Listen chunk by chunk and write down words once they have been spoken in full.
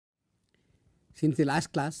Since the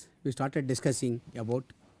last class, we started discussing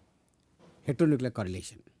about heteronuclear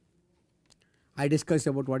correlation. I discussed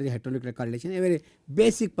about what is heteronuclear correlation, a very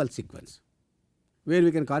basic pulse sequence, where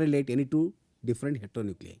we can correlate any two different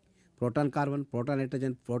heteronuclei, proton carbon, proton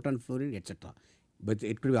nitrogen, proton fluorine, etc. But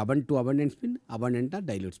it could be abundant spin, abundant or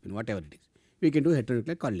dilute spin, whatever it is. We can do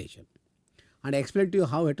heteronuclear correlation. And I explained to you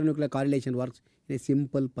how heteronuclear correlation works in a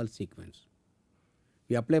simple pulse sequence.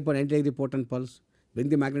 We apply for entering the proton pulse, bring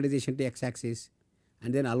the magnetization to x-axis,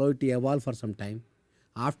 and then allow it to evolve for some time.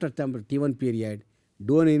 After T1 period,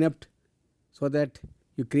 do an inept so that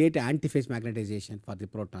you create an antiphase magnetization for the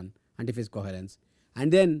proton, antiphase coherence, and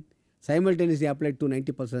then simultaneously apply to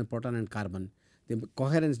 90% proton and carbon. The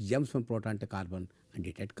coherence jumps from proton to carbon and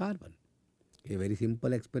detect carbon. A very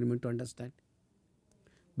simple experiment to understand,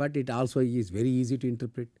 but it also is very easy to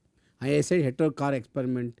interpret. I said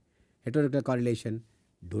heteronuclear correlation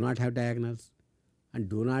do not have diagonals and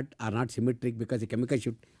are not symmetric, because the chemical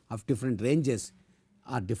shift of different ranges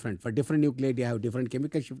are different. For different nuclei, they have different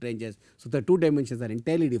chemical shift ranges. So the two dimensions are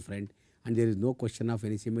entirely different, and there is no question of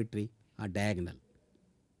any symmetry or diagonal.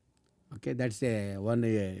 Okay, that's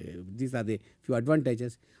these are the few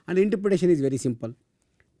advantages. And the interpretation is very simple.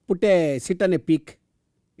 Sit on a peak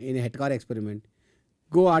in a Hsqc-Ii experiment.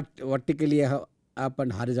 Go vertically up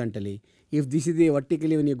and horizontally. If this is the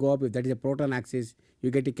vertically, when you go up, if that is a proton axis, you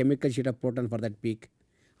get a chemical sheet of proton for that peak.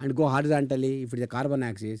 And go horizontally, if it is a carbon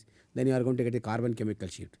axis, then you are going to get a carbon chemical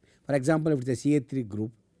shift. For example, if it is a CH3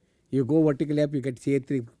 group, you go vertically up, you get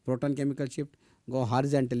CH3 proton chemical shift. Go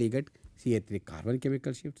horizontally, you get CH3 carbon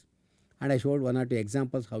chemical shifts. And I showed one or two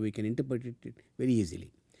examples how we can interpret it very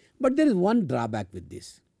easily. But there is one drawback with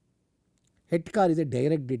this. Hsqc-Ii is a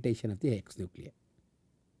direct detection of the X nuclei.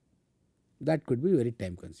 That could be very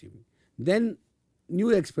time consuming. Then new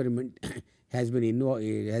experiment has been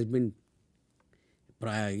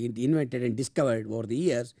invented and discovered over the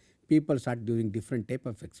years. People start doing different type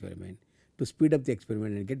of experiment to speed up the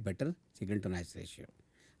experiment and get better signal to noise ratio,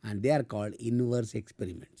 and they are called inverse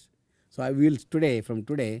experiments. So I will from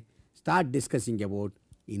today start discussing about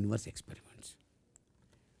inverse experiments.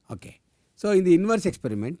 Okay. So in the inverse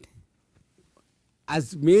experiment,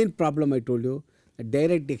 as main problem I told you, the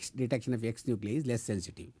direct detection of X nuclei is less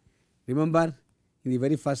sensitive. Remember in the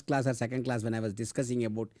very first class or second class, when I was discussing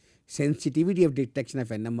about sensitivity of detection of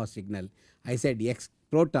NMR signal, I said X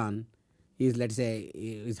proton is, let's say,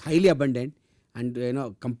 is highly abundant,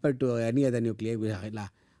 and compared to any other nuclei with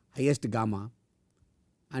highest gamma,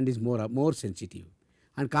 and is more sensitive.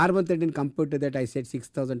 And carbon-13 compared to that, I said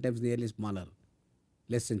 6,000 times nearly smaller,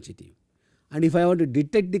 less sensitive. And if I want to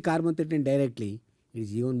detect the carbon-13 directly, it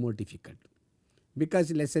is even more difficult,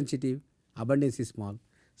 because less sensitive, abundance is small.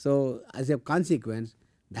 So as a consequence,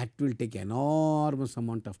 that will take enormous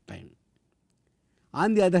amount of time.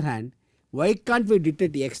 On the other hand, why can't we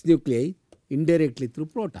detect X nuclei indirectly through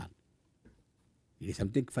proton? It is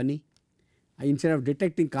something funny. Instead of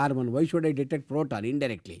detecting carbon, why should I detect proton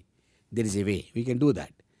indirectly? There is a way we can do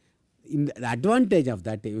that. The advantage of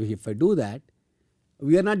that, if I do that,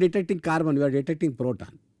 we are not detecting carbon, we are detecting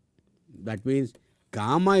proton. That means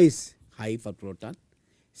gamma is high for proton,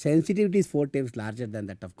 sensitivity is 4 times larger than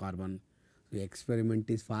that of carbon. The experiment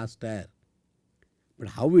is faster. But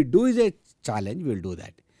how we do is a challenge, we will do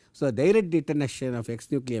that. So direct detection of X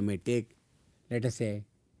nuclei may take, let us say,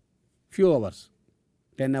 few hours,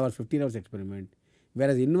 10 hours, 15 hours experiment,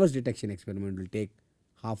 whereas inverse detection experiment will take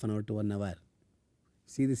half an hour to 1 hour.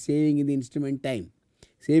 See the saving in the instrument time,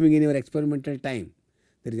 saving in your experimental time.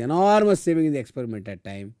 There is enormous saving in the experimental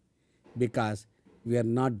time, because we are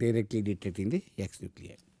not directly detecting the X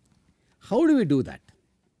nuclei. How do we do that?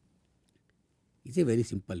 It's a very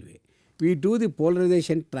simple way. We do the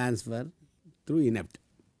polarization transfer through inept.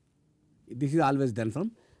 This is always done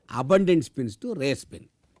from abundant spins to rare spin,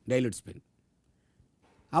 dilute spin.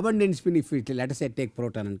 Abundant spin, if we let us say take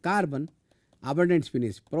proton and carbon, abundant spin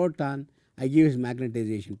is proton, I give its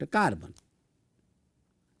magnetization to carbon.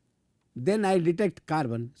 Then I detect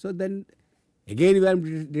carbon. So then again we are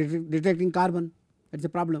detecting carbon. That's a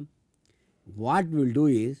problem. What we will do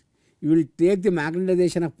is, you will take the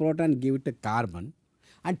magnetization of proton, give it to carbon,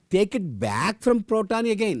 and take it back from proton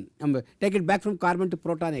again. Take it back from carbon to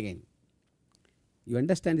proton again. You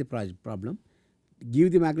understand the problem?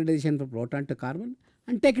 Give the magnetization from proton to carbon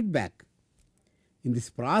and take it back. In this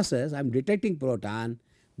process, I am detecting proton,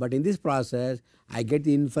 but in this process, I get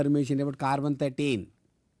the information about carbon-13.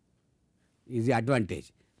 Is the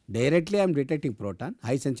advantage. Directly I am detecting proton,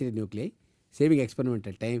 high sensitivity nuclei, saving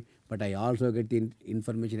experimental time, but I also get the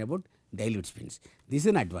information about dilute spins. This is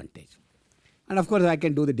an advantage. And of course, I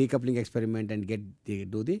can do the decoupling experiment and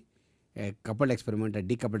do the a coupled experiment, a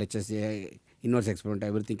decoupled Hsqc, inverse experiment,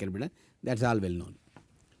 everything can be done. That's all well known.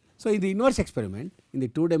 So in the inverse experiment, in the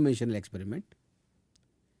two-dimensional experiment,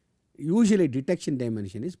 usually detection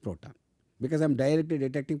dimension is proton, because I am directly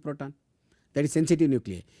detecting proton. That is sensitive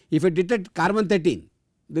nuclei. If I detect carbon 13,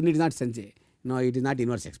 then it is not sensitive. No, it is not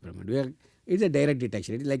inverse experiment. It is a direct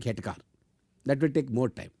detection. It is like HETCAR. That will take more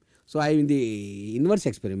time. So in the inverse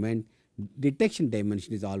experiment, detection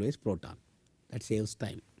dimension is always proton. That saves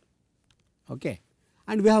time. Okay.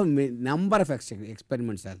 And we have number of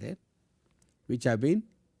experiments are there which have been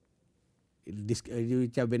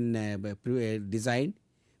designed.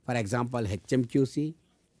 For example, HMQC,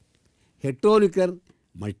 heteronuclear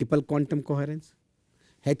multiple quantum coherence,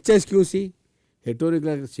 Hsqc,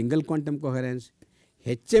 heteronuclear single quantum coherence,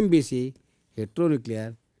 HMBC,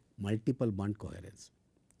 heteronuclear multiple bond coherence.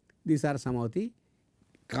 These are some of the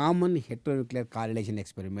common heteronuclear correlation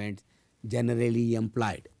experiments generally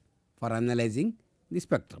employed for analyzing the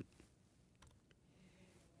spectrum.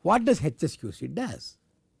 What does Hsqc does?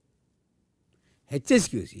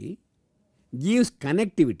 Hsqc gives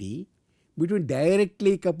connectivity between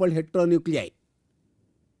directly coupled heteronuclei,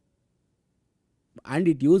 and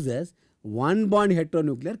it uses one bond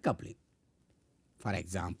heteronuclear coupling. For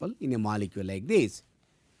example, in a molecule like this,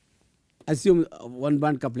 assume one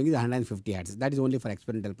bond coupling is 150 Hertz. That is only for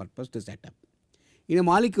experimental purpose to set up. In a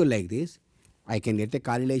molecule like this, I can get a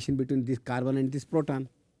correlation between this carbon and this proton,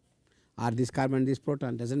 or this carbon and this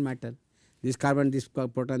proton, doesn't matter. This carbon, this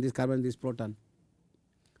proton, this carbon, this proton.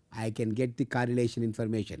 I can get the correlation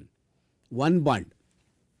information. One bond,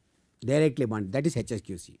 directly bond, that is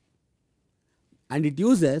Hsqc. And it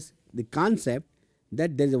uses the concept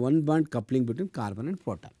that there is a one bond coupling between carbon and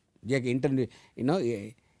proton. A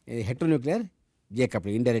heteronuclear J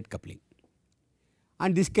coupling, indirect coupling.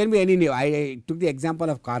 And this can be any, I took the example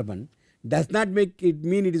of carbon, does not make it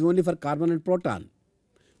mean it is only for carbon and proton.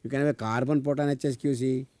 You can have a carbon proton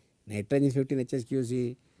Hsqc, nitrogen 15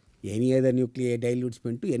 Hsqc, any other nuclei dilute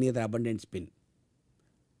spin to any other abundant spin.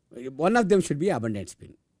 One of them should be abundant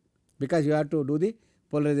spin, because you have to do the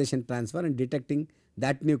polarization transfer and detecting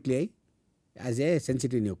that nuclei as a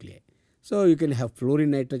sensitive nuclei. So you can have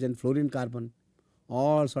fluorine nitrogen, fluorine carbon,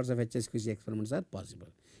 all sorts of Hsqc experiments are possible.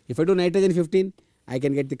 If I do nitrogen 15, I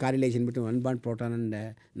can get the correlation between one bond proton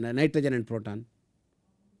and nitrogen and proton,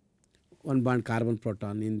 one bond carbon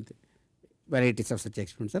proton. In varieties of such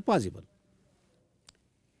experiments are possible.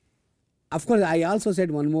 Of course, I also said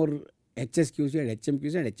one more Hsqc and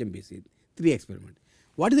HMQC and HMBC, 3 experiments.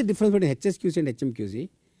 What is the difference between Hsqc and HMQC?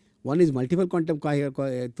 One is multiple quantum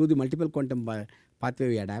through the multiple quantum pathway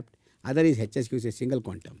we adapt. Other is Hsqc, single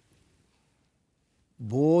quantum.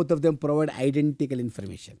 Both of them provide identical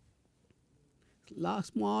information.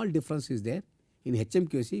 Small difference is there. In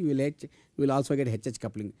HMQC, we will also get HH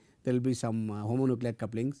coupling. There will be some homonuclear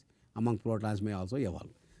couplings among protons may also evolve.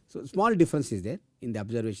 So small difference is there in the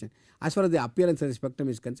observation. As far as the appearance of the spectrum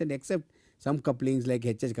is concerned, except some couplings like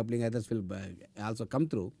HH coupling, others will also come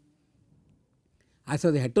through. As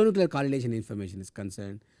far as the heteronuclear correlation information is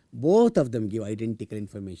concerned, both of them give identical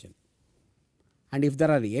information. And if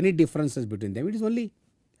there are any differences between them, it is only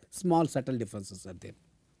small subtle differences are there.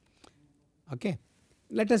 Okay.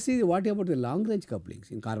 Let us see what about the long range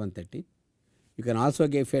couplings in carbon 13. You can also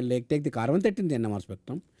take the carbon 13 NMR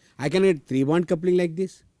spectrum. I can get 3 bond coupling like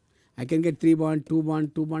this. I can get 3 bond, 2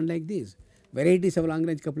 bond, 2 bond like this. Varieties of long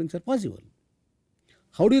range couplings are possible.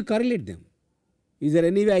 How do you correlate them? Is there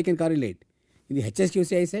any way I can correlate? In the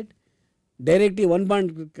Hsqc, I said directly one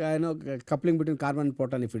bond coupling between carbon and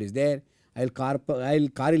proton. If it is there, I will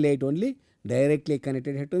correlate only directly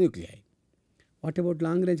connected heteronuclei. What about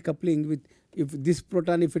long range coupling with, if this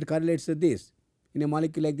proton, if it correlates to this in a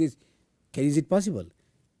molecule like this, is it possible?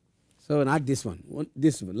 So not this one,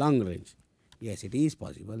 this long range. Yes, it is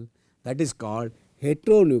possible. That is called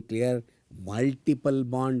heteronuclear multiple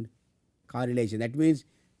bond correlation. That means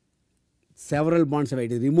several bonds are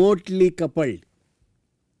remotely coupled.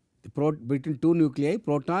 Between two nuclei,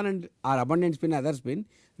 proton and or abundant spin, other spin,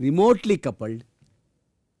 remotely coupled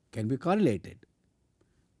can be correlated.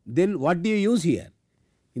 Then what do you use here?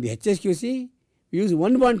 In the Hsqc, we use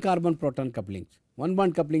one bond carbon proton couplings. One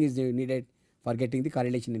bond coupling is needed for getting the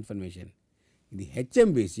correlation information. In the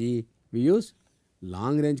HMBC, we use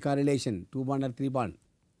long range correlation, 2 bond or 3 bond,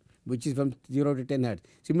 which is from 0 to 10 Hertz.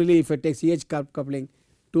 Similarly, if I take CH coupling,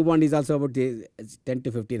 2 bond is also about 10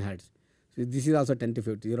 to 15 Hertz. So this is also 10 to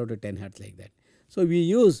 15, 0 to 10 Hertz like that. So we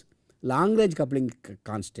use long range coupling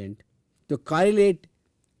constant to correlate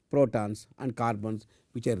protons and carbons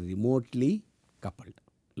which are remotely coupled,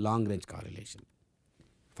 long range correlation.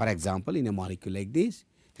 For example, in a molecule like this,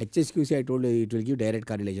 HSQC, I told you, it will give direct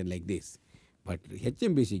correlation like this. But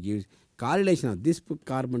HMBC gives correlation of this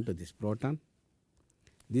carbon to this proton,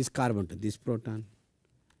 this carbon to this proton,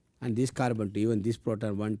 and this carbon to even this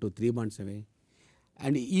proton 1 to 3 bonds away.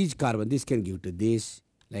 And each carbon, this can give to this,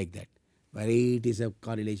 like that. Varieties of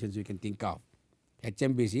correlations you can think of.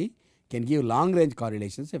 HMBC can give long range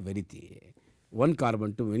correlations, one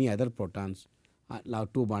carbon to many other protons,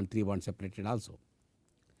 2 bond, 3 bonds separated also.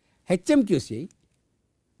 HMQC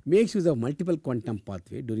makes use of multiple quantum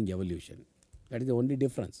pathway during evolution. That is the only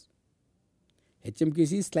difference.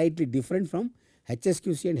 HMQC is slightly different from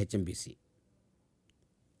HSQC and HMBC.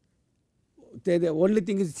 The only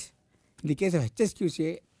thing is, in the case of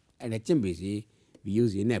HSQC and HMBC, we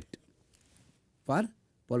use inept for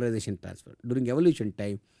polarization transfer. During evolution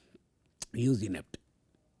time, we use inept.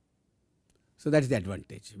 So that is the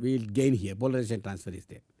advantage. We will gain here. Polarization transfer is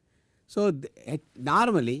there. So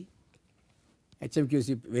normally,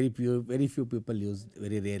 HMQC very few people use,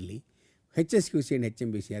 very rarely. HSQC and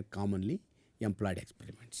HMBC are commonly employed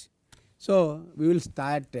experiments. So we will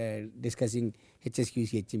start discussing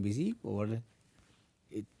HSQC, HMBC over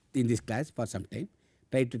in this class for some time.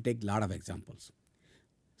 Try to take lot of examples.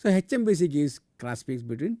 So HMBC gives cross peaks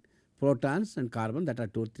between protons and carbon that are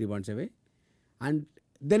 2 or 3 bonds away. And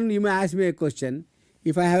then you may ask me a question,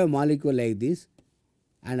 if I have a molecule like this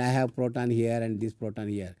and I have proton here and this proton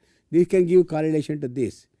here, this can give correlation to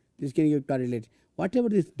this can give correlation.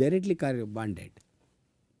 Whatever is directly bonded,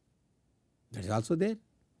 that is also there.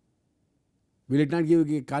 Will it not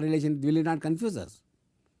give correlation? Will it not confuse us?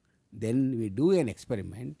 Then we do an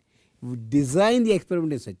experiment. We design the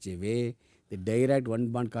experiment in such a way the direct one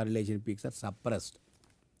bond correlation peaks are suppressed.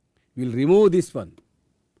 We will remove this one,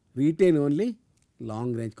 retain only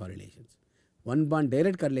long range correlations. One bond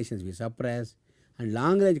direct correlations we suppress and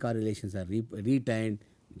long range correlations are retained.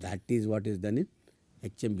 That is what is done in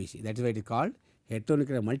HMBC. That is why it is called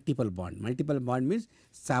heteronuclear multiple bond. Multiple bond means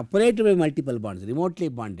separated by multiple bonds, remotely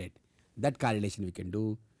bonded. That correlation we can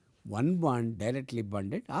do. One bond directly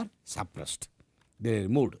bonded or suppressed. They are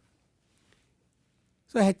removed.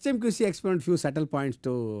 So HMQC experiment, few subtle points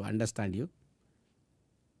to understand you.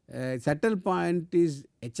 Subtle point is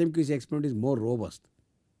HMQC experiment is more robust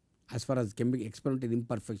as far as chemical experimental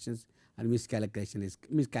imperfections and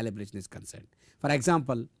miscalibration is concerned. For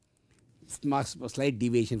example, slight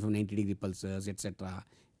deviation from 90-degree pulses, etc.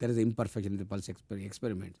 There is imperfection in the pulse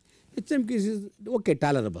experiment. HMQC is okay,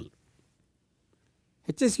 tolerable.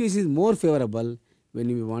 HSQC is more favorable when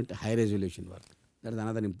we want high resolution work. That is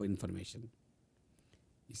another information.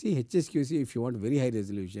 You see, HSQC, if you want very high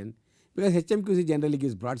resolution, because HMQC generally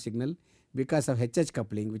gives broad signal because of HH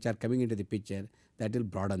coupling which are coming into the picture, that will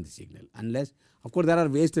broaden the signal. Unless, of course, there are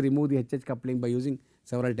ways to remove the HH coupling by using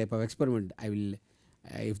several type of experiment. I will,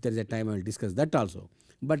 if there is a time, I will discuss that also.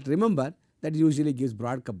 But remember that usually gives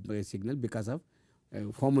broad signal because of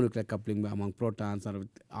homonuclear coupling among protons are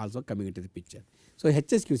also coming into the picture. So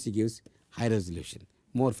HSQC gives high resolution,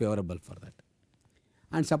 more favorable for that.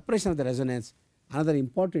 And suppression of the resonance, another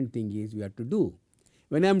important thing is we have to do.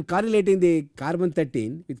 When I am correlating the carbon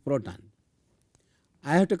 13 with proton,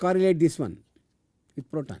 I have to correlate this one with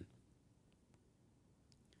proton.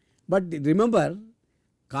 But remember,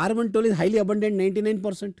 carbon 12 is highly abundant,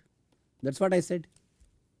 99%. That's what I said.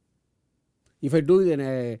 If I do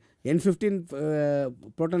an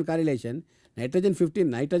N15 proton correlation, nitrogen 15,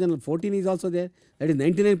 nitrogen 14 is also there. That is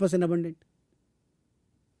 99% abundant.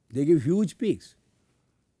 They give huge peaks.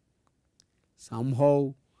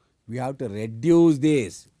 Somehow we have to reduce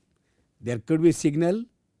this. There could be signal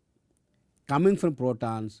coming from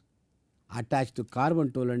protons attached to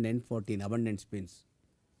carbon 12 and N14 abundant spins.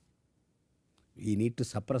 We need to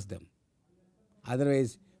suppress them.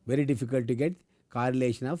 Otherwise, very difficult to get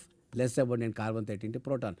correlation of less abundant carbon 13 to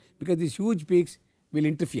proton because these huge peaks will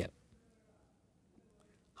interfere.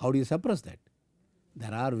 How do you suppress that?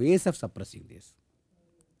 There are ways of suppressing this.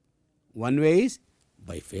 One way is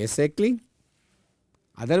by phase cycling,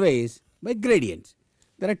 other way is by gradients.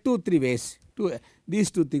 There are 2-3 ways.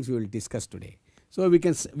 These two things we will discuss today. So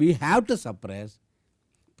we have to suppress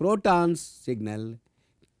protons signal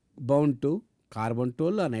bound to carbon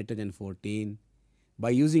 12 or nitrogen 14 by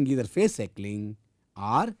using either phase cycling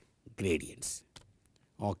or gradients.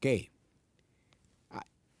 Okay.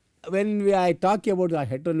 When I talk about the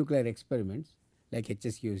heteronuclear experiments like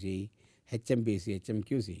HSQC, HMBC,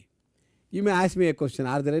 HMQC, you may ask me a question,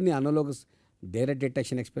 are there any analogous direct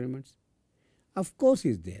detection experiments? Of course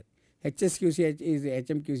is there.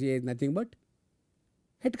 HMQC is nothing but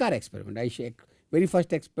Hsqc-Ii experiment. Very first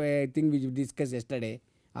thing which we discussed yesterday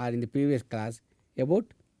or in the previous class about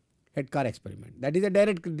Hsqc-Ii experiment. That is a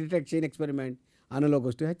direct detection experiment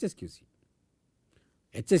analogous to Hsqc.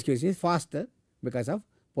 Hsqc is faster because of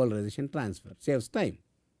polarization transfer, saves time,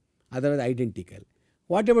 otherwise identical.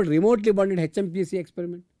 What about remotely bonded HMPC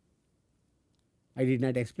experiment? I did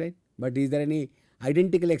not explain, but is there any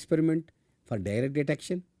identical experiment for direct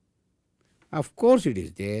detection? Of course it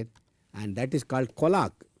is there, and that is called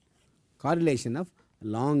COLAC, correlation of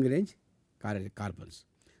long range carbons.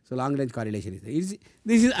 So, long range correlation is there.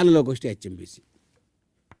 This is analogous to HMPC.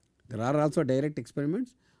 There are also direct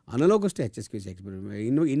experiments analogous to Hsqc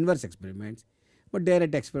experiment, inverse experiments, but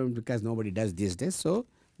direct experiment because nobody does these days. So,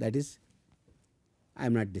 that is I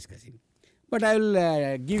am not discussing, but I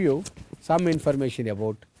will give you some information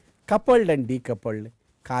about coupled and decoupled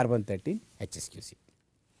carbon 13 Hsqc.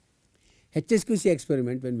 Hsqc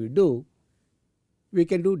experiment when we do, we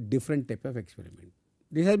can do different type of experiment.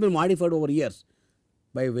 This has been modified over years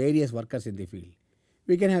by various workers in the field.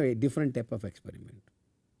 We can have a different type of experiment.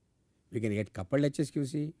 We can get coupled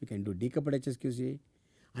Hsqc, we can do decoupled Hsqc,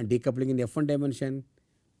 and decoupling in F1 dimension,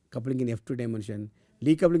 coupling in F2 dimension,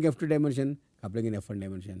 decoupling F2 dimension, coupling in F1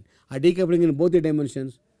 dimension, or decoupling in both the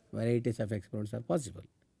dimensions. Varieties of experiments are possible.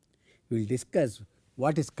 We will discuss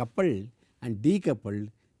what is coupled and decoupled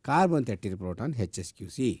carbon 13 proton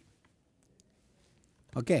Hsqc.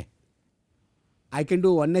 Okay. I can do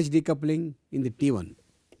 1H decoupling in the T1,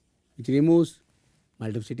 which removes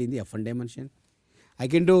multiplicity in the F1 dimension. I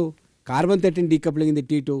can do carbon 13 decoupling in the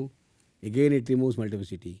T2, again it removes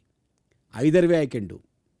multiplicity. Either way I can do,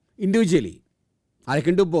 individually, or I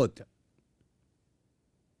can do both,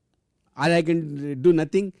 or I can do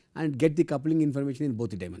nothing and get the coupling information in both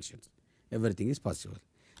the dimensions. Everything is possible.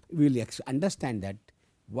 We will understand that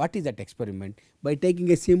what is that experiment by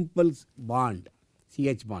taking a simple bond,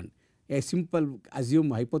 CH bond. A simple,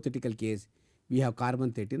 assume hypothetical case, we have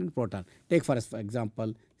carbon 13 and proton. Take for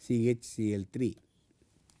example CHCl3.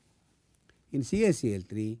 In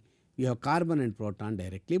CHCl3, we have carbon and proton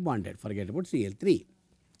directly bonded. Forget about Cl3.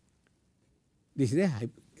 This is a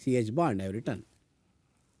CH bond I have written.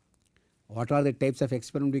 What are the types of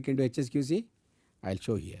experiment we can do Hsqc? I will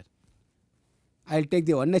show here. I will take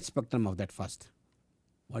the 1H spectrum of that first.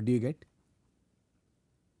 What do you get?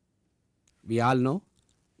 We all know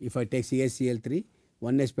if I take CHCl3,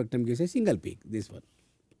 1H spectrum gives a single peak, this one.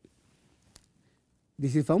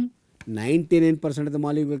 This is from 99% of the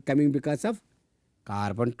molecule coming because of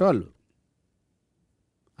carbon 12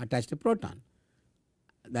 attached to proton.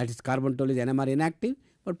 That is carbon 12 is NMR inactive,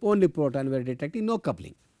 but only proton we are detecting, no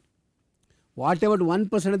coupling. What about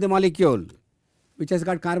 1% of the molecule which has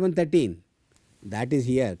got carbon 13? That is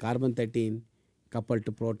here, carbon 13 coupled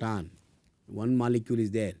to proton. One molecule is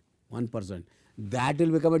there, 1%. That will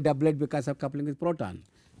become a doublet because of coupling with proton,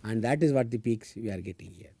 and that is what the peaks we are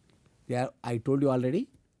getting here. They are, I told you already,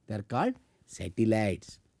 they are called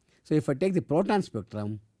satellites. So, if I take the proton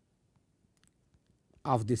spectrum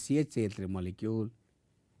of the CHCl3 molecule,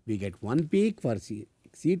 we get one peak for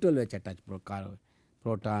C12H attached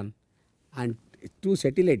proton and two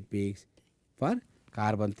satellite peaks for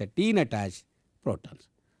carbon 13 attached protons.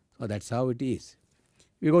 So, that is how it is.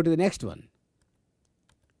 We go to the next one.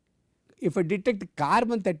 If I detect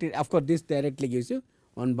carbon 13, of course, this directly gives you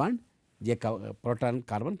one bond J proton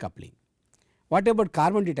carbon coupling. What about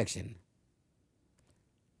carbon detection?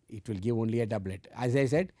 It will give only a doublet. As I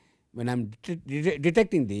said, when I am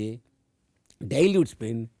detecting the dilute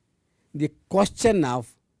spin, the question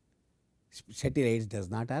of satellites does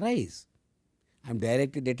not arise. I am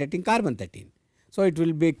directly detecting carbon 13. So, it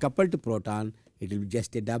will be coupled to proton, it will be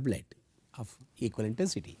just a doublet of equal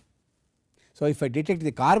intensity. So, if I detect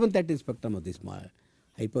the carbon 13 spectrum of this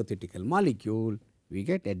hypothetical molecule, we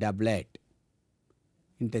get a doublet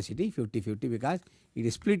intensity 50-50 because it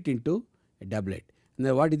is split into a doublet.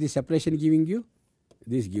 Now, what is the separation giving you?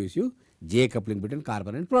 This gives you J coupling between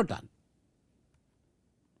carbon and proton.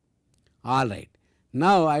 All right.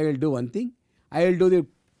 Now, I will do one thing. I will do the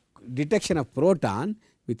detection of proton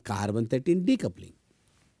with carbon 13 decoupling.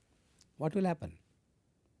 What will happen?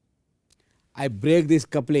 I break this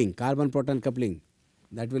coupling, carbon proton coupling,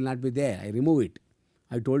 that will not be there. I remove it.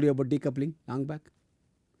 I told you about decoupling long back.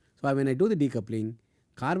 So, when I do the decoupling,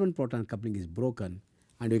 carbon proton coupling is broken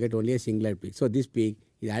and you get only a singular peak. So, this peak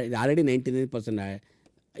is already 99%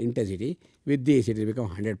 intensity. With this, it will become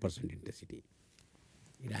 100% intensity.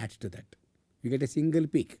 It adds to that. You get a single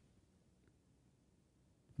peak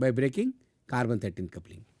by breaking carbon 13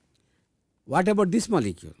 coupling. What about this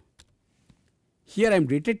molecule? Here I am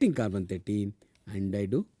detecting carbon 13 and I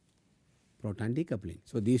do proton decoupling.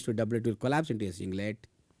 So, these two doublet will collapse into a singlet.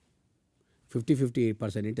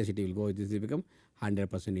 50-50% intensity will go. This will become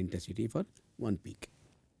 100% intensity for one peak.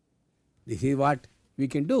 This is what we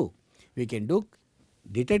can do. We can do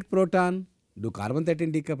detect proton, do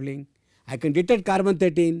carbon-13 decoupling. I can detect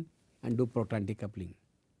carbon-13 and do proton decoupling.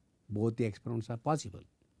 Both the experiments are possible.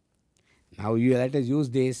 Now you let us use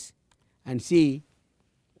this and see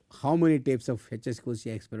how many types of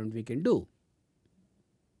Hsqc-Ii experiment we can do.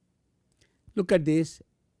 Look at this.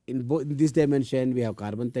 In this dimension we have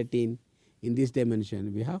carbon-13. In this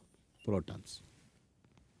dimension we have protons.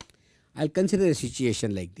 I will consider a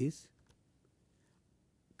situation like this.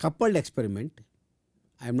 Coupled experiment,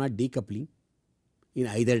 I am not decoupling in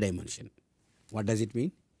either dimension. What does it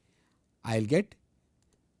mean? I will get,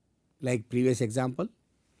 like previous example,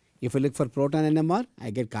 if I look for proton NMR, I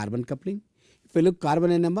get carbon coupling. If I look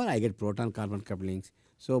carbon NMR, I get proton carbon couplings.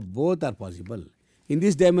 So both are possible. In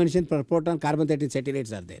this dimension for proton, carbon-13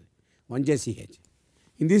 satellites are there, 1JCH.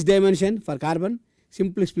 In this dimension for carbon,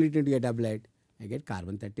 simply split into a doublet, I get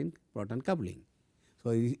carbon-13 proton coupling.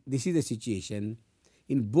 So this is the situation.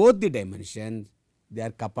 In both the dimensions, they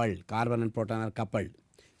are coupled, carbon and proton are coupled.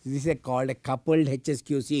 This is called a coupled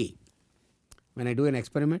Hsqc. When I do an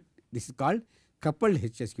experiment, this is called coupled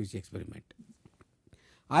Hsqc experiment.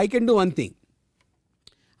 I can do one thing.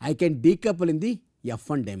 I can decouple in the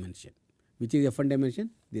F1 dimension. Which is F1 dimension?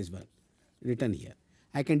 This one, written here.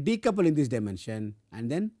 I can decouple in this dimension and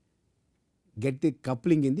then get the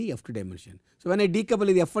coupling in the F2 dimension. So when I decouple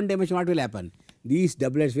in the F1 dimension, what will happen? These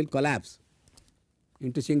doublets will collapse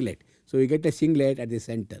into singlet. So you get a singlet at the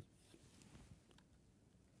center.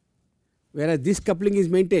 Whereas this coupling is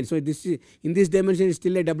maintained. So this is, in this dimension is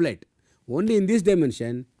still a doublet. Only in this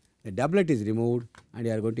dimension the doublet is removed and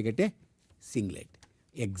you are going to get a singlet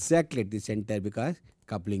exactly at the center because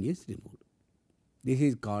coupling is removed. This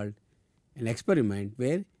is called an experiment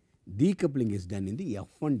where decoupling is done in the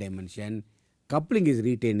F1 dimension, coupling is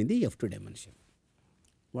retained in the F2 dimension.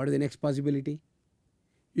 What is the next possibility?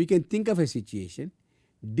 You can think of a situation,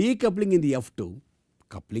 decoupling in the F2,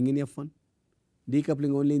 coupling in F1,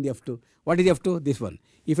 decoupling only in the F2. What is F2? This one.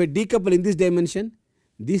 If I decouple in this dimension,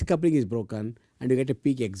 this coupling is broken and you get a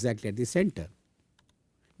peak exactly at the center.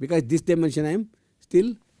 Because this dimension I am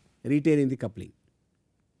still retaining the coupling.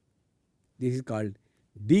 This is called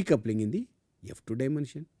decoupling in the F2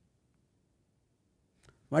 dimension.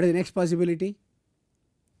 What is the next possibility?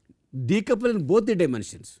 Decouple in both the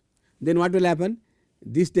dimensions. Then what will happen?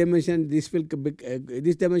 This dimension, this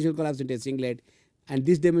dimension will collapse into a singlet and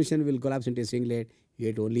this dimension will collapse into a singlet.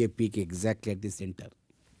 You get only a peak exactly at the center.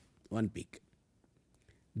 One peak.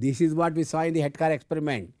 This is what we saw in the Hsqc-Ii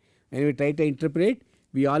experiment. When we try to interpret,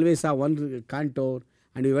 we always saw one contour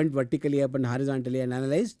and we went vertically up and horizontally and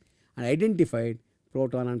analyzed and identified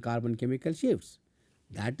proton and carbon chemical shifts.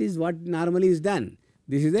 That is what normally is done.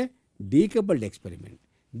 This is a decoupled experiment.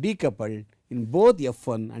 Decoupled in both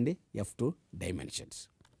F1 and F2 dimensions.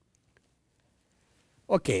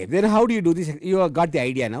 Okay, then how do you do this? You have got the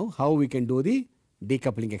idea now how we can do the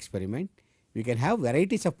decoupling experiment. We can have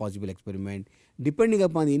varieties of possible experiment. Depending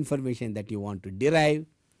upon the information that you want to derive,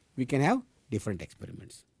 we can have different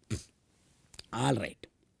experiments. All right.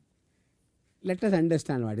 Let us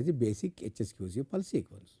understand what is the basic Hsqc pulse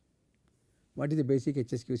sequence. What is the basic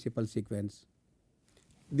Hsqc pulse sequence?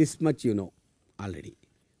 This much you know already.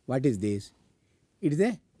 What is this? It is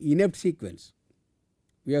a inept sequence.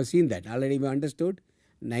 We have seen that already. We understood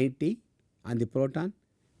 90 on the proton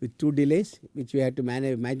with 2 delays which we have to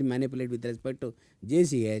manipulate with respect to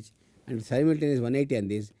JCH and simultaneous 180 on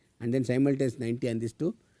this and then simultaneous 90 on this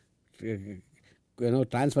to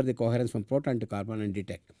transfer the coherence from proton to carbon and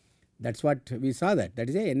detect. That is what we saw that. That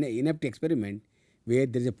is an inept experiment where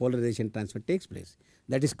there is a polarization transfer takes place.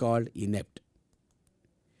 That is called inept.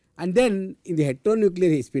 And then in the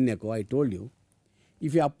heteronuclear spin echo, I told you,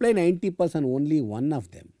 if you apply 90% on only one of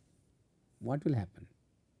them, what will happen?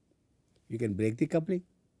 You can break the coupling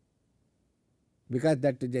because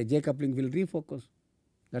that J coupling will refocus.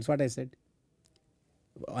 That is what I said.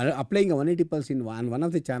 Applying a 180 pulse in one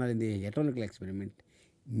of the channel in the heteronuclear experiment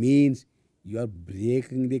means you are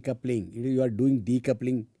breaking the coupling. You are doing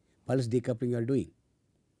decoupling, pulse decoupling you are doing.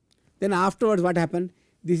 Then afterwards what happened?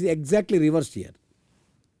 This is exactly reversed here.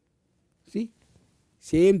 See,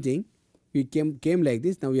 same thing. We came like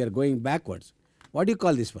this. Now we are going backwards. What do you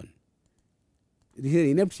call this one? This is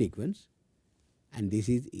inept sequence, and this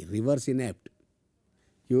is reverse inept.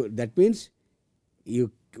 That means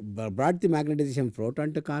you brought the magnetization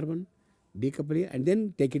proton to carbon, decouple and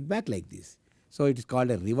then take it back like this. So it is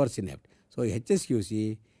called a reverse inept. So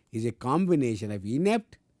Hsqc is a combination of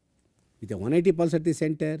inept with a 180 pulse at the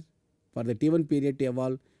center for the T1 period to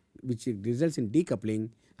evolve, which results in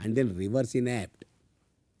decoupling, and then reverse inept.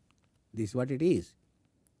 This is what it is.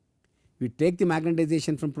 We take the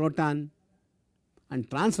magnetization from proton and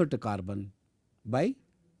transfer to carbon by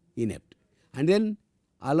inept. And then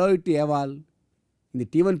allow it to evolve in the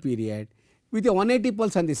T1 period with a 180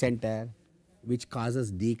 pulse on the center, which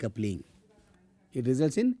causes decoupling. It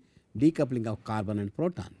results in decoupling of carbon and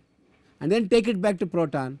proton. And then take it back to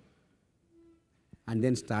proton and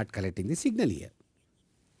then start collecting the signal here.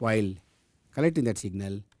 While collecting that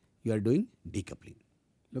signal, you are doing decoupling.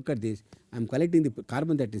 Look at this. I am collecting the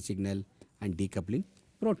carbon 13 signal and decoupling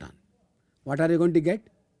proton. What are you going to get?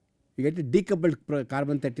 You get a decoupled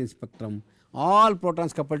carbon 13 spectrum. All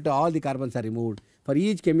protons coupled to all the carbons are removed. For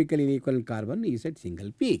each chemically inequivalent carbon, you set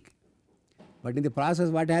single peak. But in the process,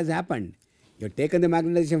 what has happened? You have taken the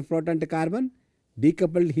magnetization of proton to carbon,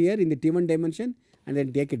 decoupled here in the T1 dimension, and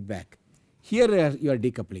then take it back. Here you are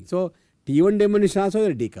decoupling. So T1 dimension also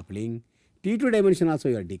you are decoupling, T2 dimension also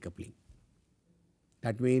you are decoupling.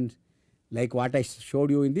 That means, like what I showed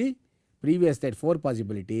you in the previous that 4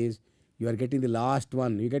 possibilities, you are getting the last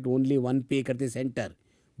one. You get only one peak at the center.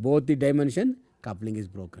 Both the dimension coupling is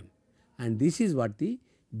broken. And this is what the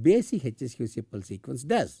basic Hsqc pulse sequence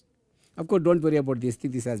does. Of course, don't worry about this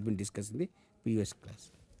thing. This has been discussed in the previous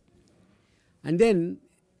class. And then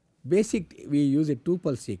basic, we use a 2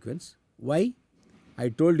 pulse sequence. Why? I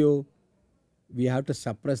told you we have to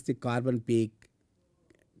suppress the carbon peak,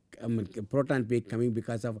 proton peak coming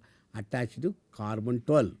because of attached to carbon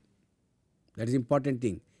 12. That is important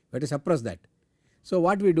thing. We have to suppress that. So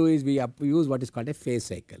what we do is we use what is called a phase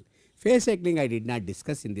cycle. Phase cycling I did not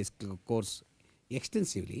discuss in this course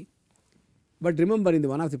extensively. But remember in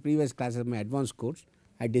one of the previous classes of my advanced course,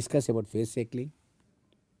 I discussed about phase cycling.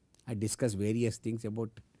 I discussed various things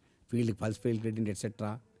about field, pulse field gradient,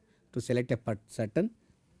 etc. to select a certain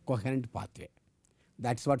coherent pathway.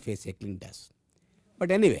 That's what phase cycling does.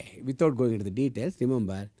 But anyway, without going into the details,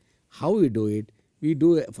 remember how we do it. We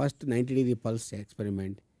do first 90-degree pulse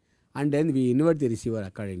experiment and then we invert the receiver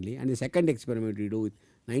accordingly, and the second experiment we do with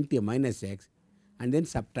 90 minus x and then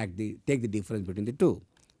subtract take the difference between the two.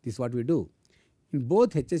 This is what we do. In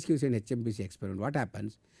both Hsqc and HMPC experiment, what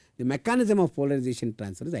happens? The mechanism of polarization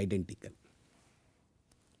transfer is identical.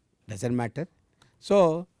 Doesn't matter.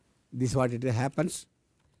 So this is what it happens.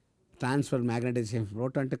 Transfer magnetization from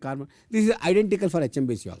proton to carbon. This is identical for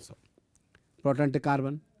HMPC also. Proton to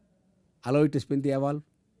carbon, allow it to spin the evolve,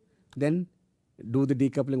 then do the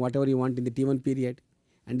decoupling whatever you want in the T1 period,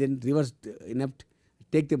 and then reverse inept,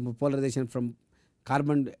 take the polarization from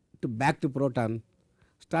carbon to back to proton,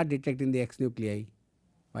 start detecting the X nuclei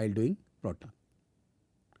while doing proton.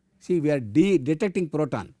 See, we are detecting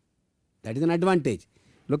proton. That is an advantage.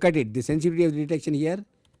 Look at it. The sensitivity of the detection here,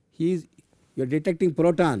 you are detecting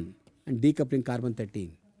proton and decoupling carbon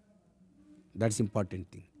 13. That's important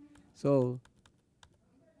thing. So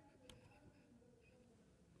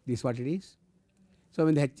this is what it is. So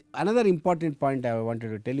when another important point I wanted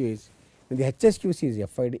to tell you is when the Hsqc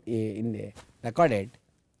is recorded,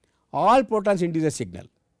 all protons induce a signal,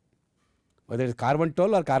 whether it is carbon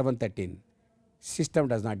 12 or carbon 13. System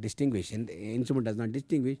does not distinguish and the instrument does not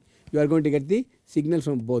distinguish. You are going to get the signal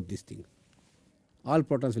from both these things. All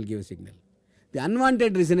protons will give a signal. The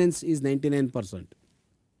unwanted resonance is 99%.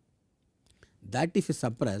 That if you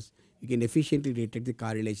suppress, you can efficiently detect the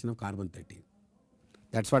correlation of carbon 13.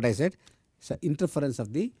 That is what I said. So interference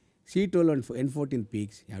of the C12 and N14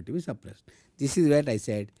 peaks have to be suppressed. This is where I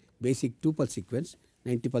said basic 2 pulse sequence,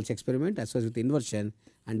 90 pulse experiment associated with inversion,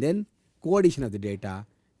 and then co-addition of the data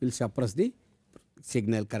will suppress the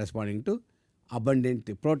signal corresponding to abundant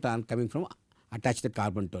proton coming from attached to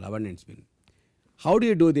carbon 12, abundant spin. How do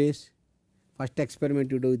you do this? First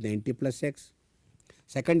experiment you do with 90 plus x,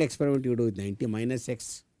 second experiment you do with 90 minus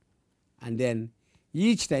x, and then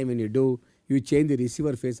each time when you do, you change the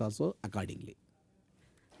receiver phase also accordingly.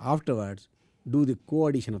 Afterwards, do the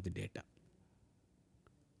co-addition of the data.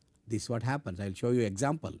 This is what happens. I will show you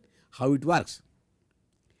example how it works.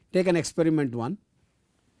 Take an experiment 1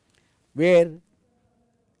 where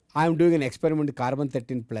I am doing an experiment with carbon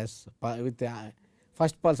 13 plus with the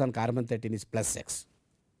first pulse on carbon 13 is plus x.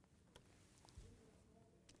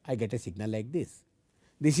 I get a signal like this.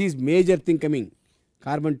 This is major thing coming,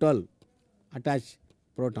 carbon 12 attached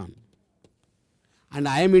proton, and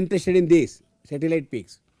I am interested in this satellite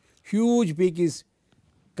peaks. Huge peak is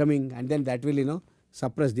coming and then that will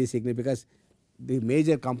suppress this signal because the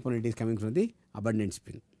major component is coming from the abundant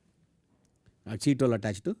spin, C12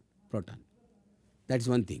 attached to proton. That is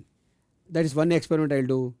one thing. That is one experiment I will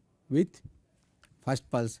do with first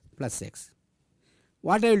pulse plus x.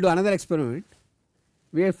 What I will do another experiment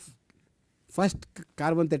where first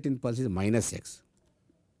carbon 13 pulse is minus x.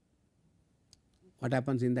 What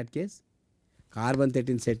happens in that case? Carbon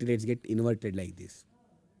 13 satellites get inverted like this.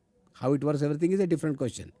 How it works, everything is a different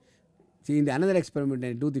question. See, in the another experiment,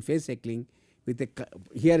 I do the phase cycling with a,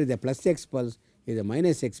 here is a plus X pulse, here is a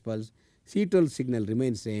minus X pulse, C12 signal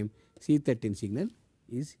remains same, C13 signal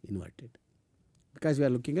is inverted. Because we are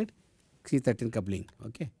looking at C13 coupling.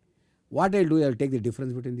 Okay. What I will do, I will take the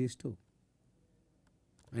difference between these two.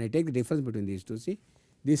 When I take the difference between these two, see,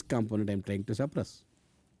 this component I am trying to suppress.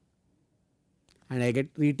 And I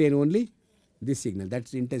retain only this signal.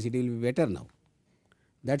 That's intensity will be better now.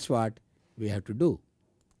 That's what we have to do.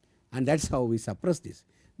 And that's how we suppress this.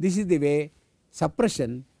 This is the way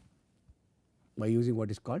suppression by using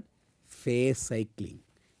what is called phase cycling.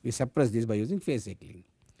 We suppress this by using phase cycling.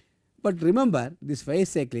 But remember, this phase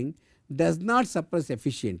cycling does not suppress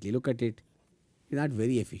efficiently. Look at it. It's not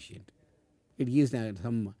very efficient. It gives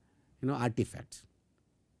some artifacts.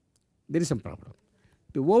 There is some problem.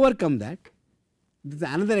 To overcome that,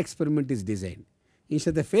 another experiment is designed.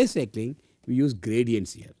 Instead of the phase cycling, we use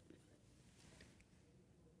gradients here.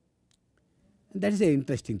 And that is an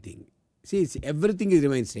interesting thing. See, everything is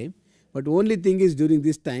remains same, but only thing is during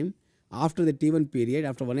this time, after the T1 period,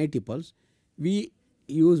 after 180 pulse, we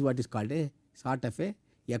use what is called a sort of a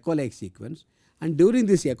echo-like sequence. And during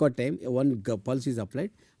this echo time, one pulse is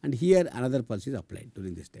applied, and here another pulse is applied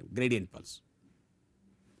during this time, gradient pulse.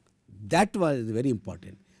 That was very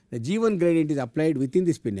important. The G1 gradient is applied within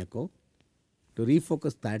the spin echo to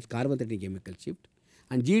refocus that carbon-13 chemical shift,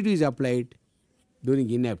 and G2 is applied during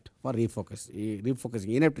inept for refocusing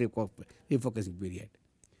period.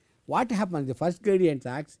 What happens? The first gradient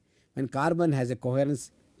acts when carbon has a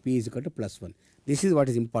coherence P is equal to +1. This is what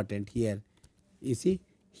is important here. You see,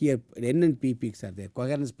 here N and P peaks are there.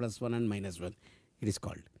 Coherence +1 and -1 it is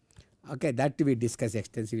called. Okay, that we discussed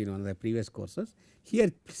extensively in one of the previous courses.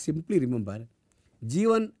 Here simply remember,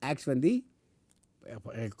 G1 acts when the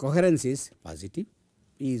coherence is positive,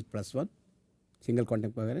 P is +1, single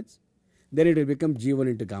quantum coherence. Then it will become G1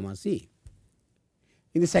 into gamma C.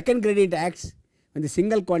 In the second gradient acts when the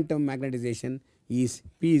single quantum magnetization is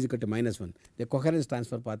P is equal to -1. The coherence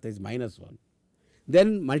transfer path is -1.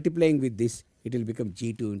 Then multiplying with this, it will become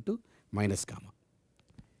G2 into minus gamma.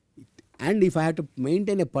 And if I have to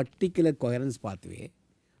maintain a particular coherence pathway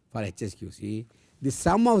for Hsqc, the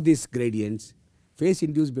sum of these gradients, phase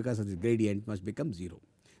induced because of this gradient, must become 0.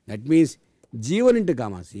 That means G1 into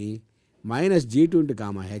gamma C minus G2 into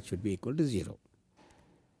gamma H should be equal to 0.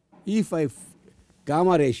 If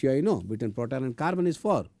gamma ratio I know between proton and carbon is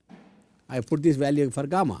 4, I put this value for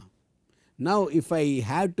gamma. Now if I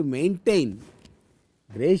have to maintain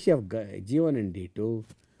ratio of G1 and D2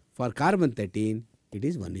 for carbon 13, it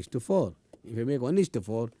is 1:4. If I make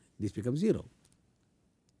 1:4, this becomes 0.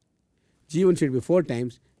 G1 should be 4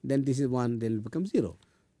 times, then this is 1, then it will become 0.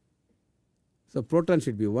 So proton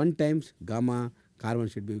should be 1 times gamma, carbon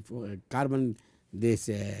should be this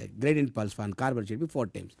gradient pulse for carbon should be 4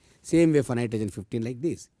 times. Same way for nitrogen 15 like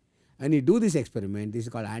this. And you do this experiment, this is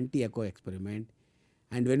called anti-echo experiment.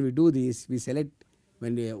 And when we do this, we select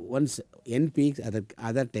once N peaks,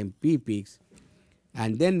 other time P peaks.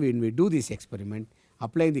 And then when we do this experiment,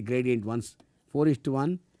 applying the gradient once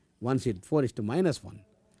 4:1, once 4:-1.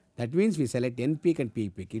 That means we select N peak and P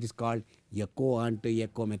peak. It is called echo onto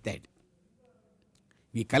echo method.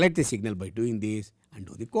 We collect the signal by doing this and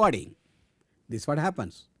do the coding. This is what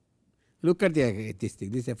happens. Look at this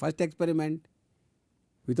thing. This is a first experiment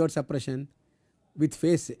without suppression, with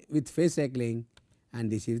phase cycling,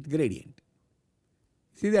 and this is gradient.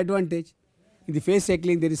 See the advantage? In the phase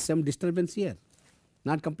cycling, there is some disturbance here.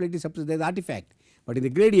 Not completely suppressed, there is artifact. But in the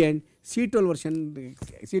gradient, C12 version,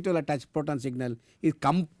 C12 attached proton signal is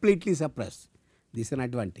completely suppressed. This is an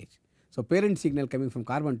advantage. So parent signal coming from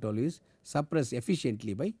carbon 12 is suppressed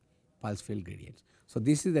efficiently by pulse field gradients. So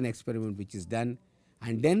this is an experiment which is done,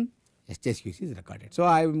 and then Hsqc is recorded. So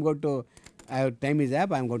I am going to, time is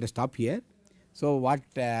up, I am going to stop here. So what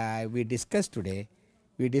we discussed today,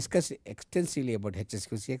 we discussed extensively about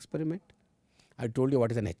Hsqc experiment. I told you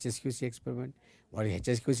what is an Hsqc experiment, what is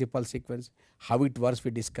Hsqc pulse sequence, how it works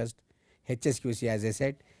we discussed. Hsqc, as I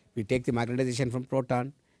said, we take the magnetization from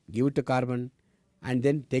proton, give it to carbon, and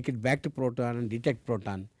then take it back to proton and detect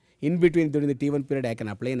proton. In between, during the T1 period, I can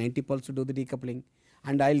apply 90 pulse to do the decoupling,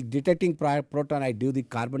 and I'll detecting proton, I do the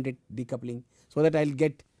carbon decoupling, so that I'll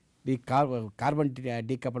get the carbon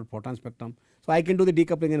decoupled proton spectrum. So I can do the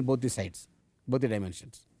decoupling in both the sides, both the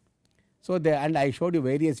dimensions. So and I showed you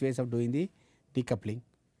various ways of doing the decoupling.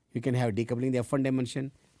 You can have decoupling in the F1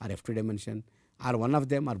 dimension or F2 dimension, or one of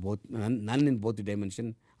them, or both, none in both the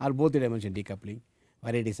dimension, or both the dimension decoupling.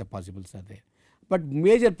 Varieties of possibles are there. But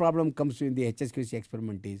major problem comes in the Hsqc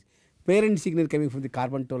experiment is parent signal coming from the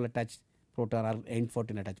carbon 12 attached proton or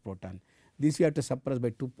N14 attached proton. This you have to suppress by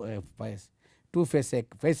two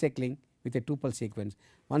phase cycling with a 2-pulse sequence.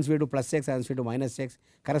 Once we do plus X, once we do minus X,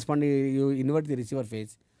 correspondingly you invert the receiver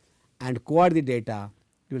phase and co-add the data,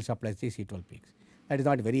 you will supply the C12 peaks. That is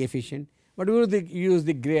not very efficient, but we will use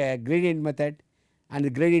the gradient method, and the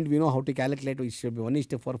gradient we know how to calculate. It should be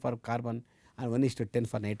 1:4 for carbon and 1:10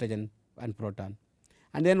 for nitrogen and proton.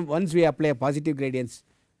 And then once we apply positive gradients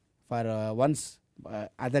for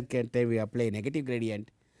other time we apply negative gradient,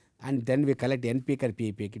 and then we collect N peak or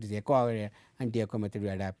P peak. It is echo or anti-echo method we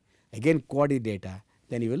adapt. Again co-add the data,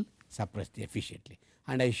 then you will suppress the efficiently.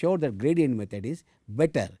 And I showed that gradient method is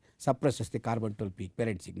better, suppresses the carbon 12 peak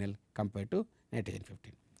parent signal compared to nitrogen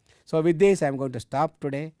 15. So with this I am going to stop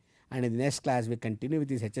today, and in the next class we continue with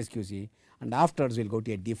this Hsqc, and afterwards we will go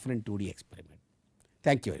to a different 2D experiment.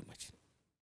 Thank you very much.